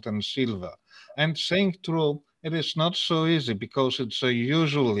gold and silver. And saying true, it is not so easy because it's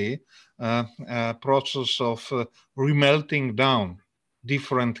usually a process of remelting down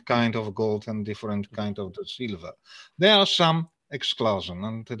different kind of gold and different kind of the silver. There are some exclusion,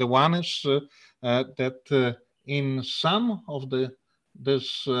 and the one is that in some of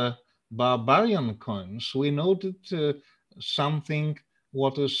this barbarian coins we noted something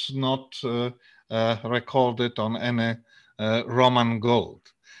what is not recorded on any Roman gold.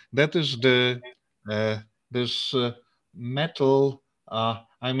 That is this metal,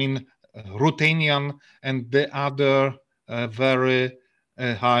 I mean ruthenium and the other very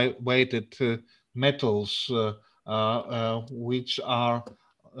high weighted metals, which are,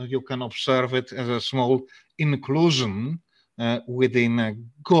 you can observe it as a small inclusion within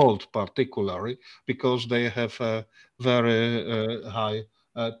gold particularly, because they have a very high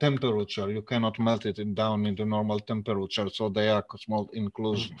temperature. You cannot melt it down into normal temperature, so they are a small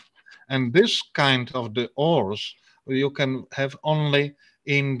inclusion. And this kind of the ores you can have only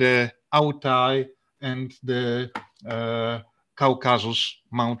in the Altai and the Caucasus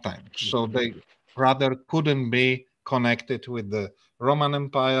mountains. So they rather couldn't be connected with the Roman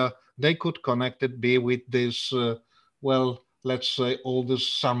Empire. They could be with this, well, let's say all the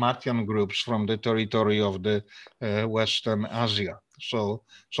Sarmatian groups from the territory of the Western Asia. So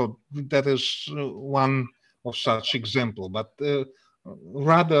that is one of such example, but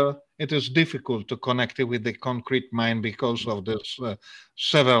rather it is difficult to connect it with the concrete mine because of this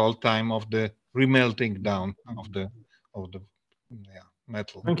several time of the remelting down of the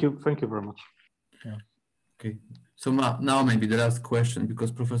metal. Thank you very much. Yeah. Okay, so now maybe the last question,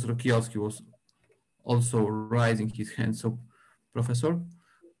 because Professor Kijowski was also raising his hand. So, Professor?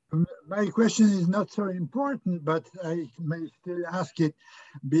 My question is not so important, but I may still ask it.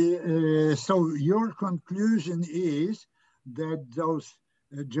 So your conclusion is that those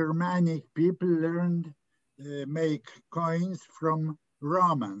Germanic people learned make coins from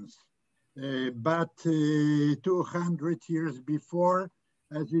Romans, but 200 years before,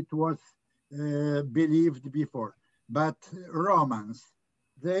 as it was believed before. But Romans,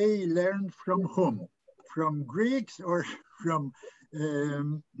 they learned from whom? From Greeks or from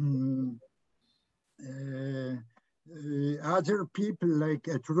other people like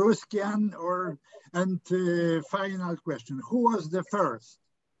Etruscan? And final question, who was the first?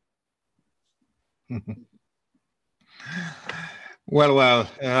 Well,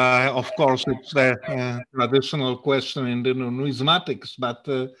 of course, it's the traditional question in the numismatics, but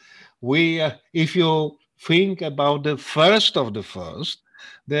if you think about the first of the first,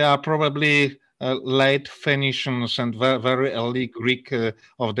 they are probably late Phoenicians and very early Greek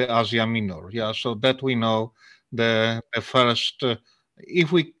of the Asia Minor. Yeah, so that we know the first.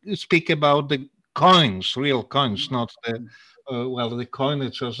 If we speak about the coins, real coins, not the the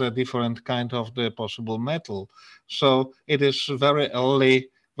coinage is a different kind of the possible metal. So it is very early,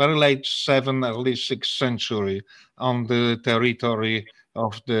 very late 7th, early 6th century on the territory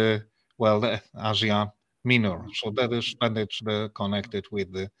of the Asia Minor. So that is when it's connected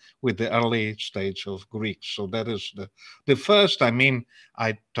with the early stage of Greeks. So that is the first. I mean,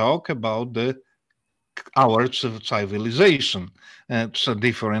 I talk about our civilization. It's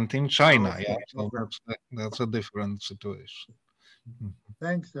different in China. Yeah, so that's a different situation.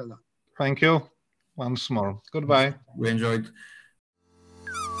 Thanks a lot. Thank you once more. Goodbye. We enjoyed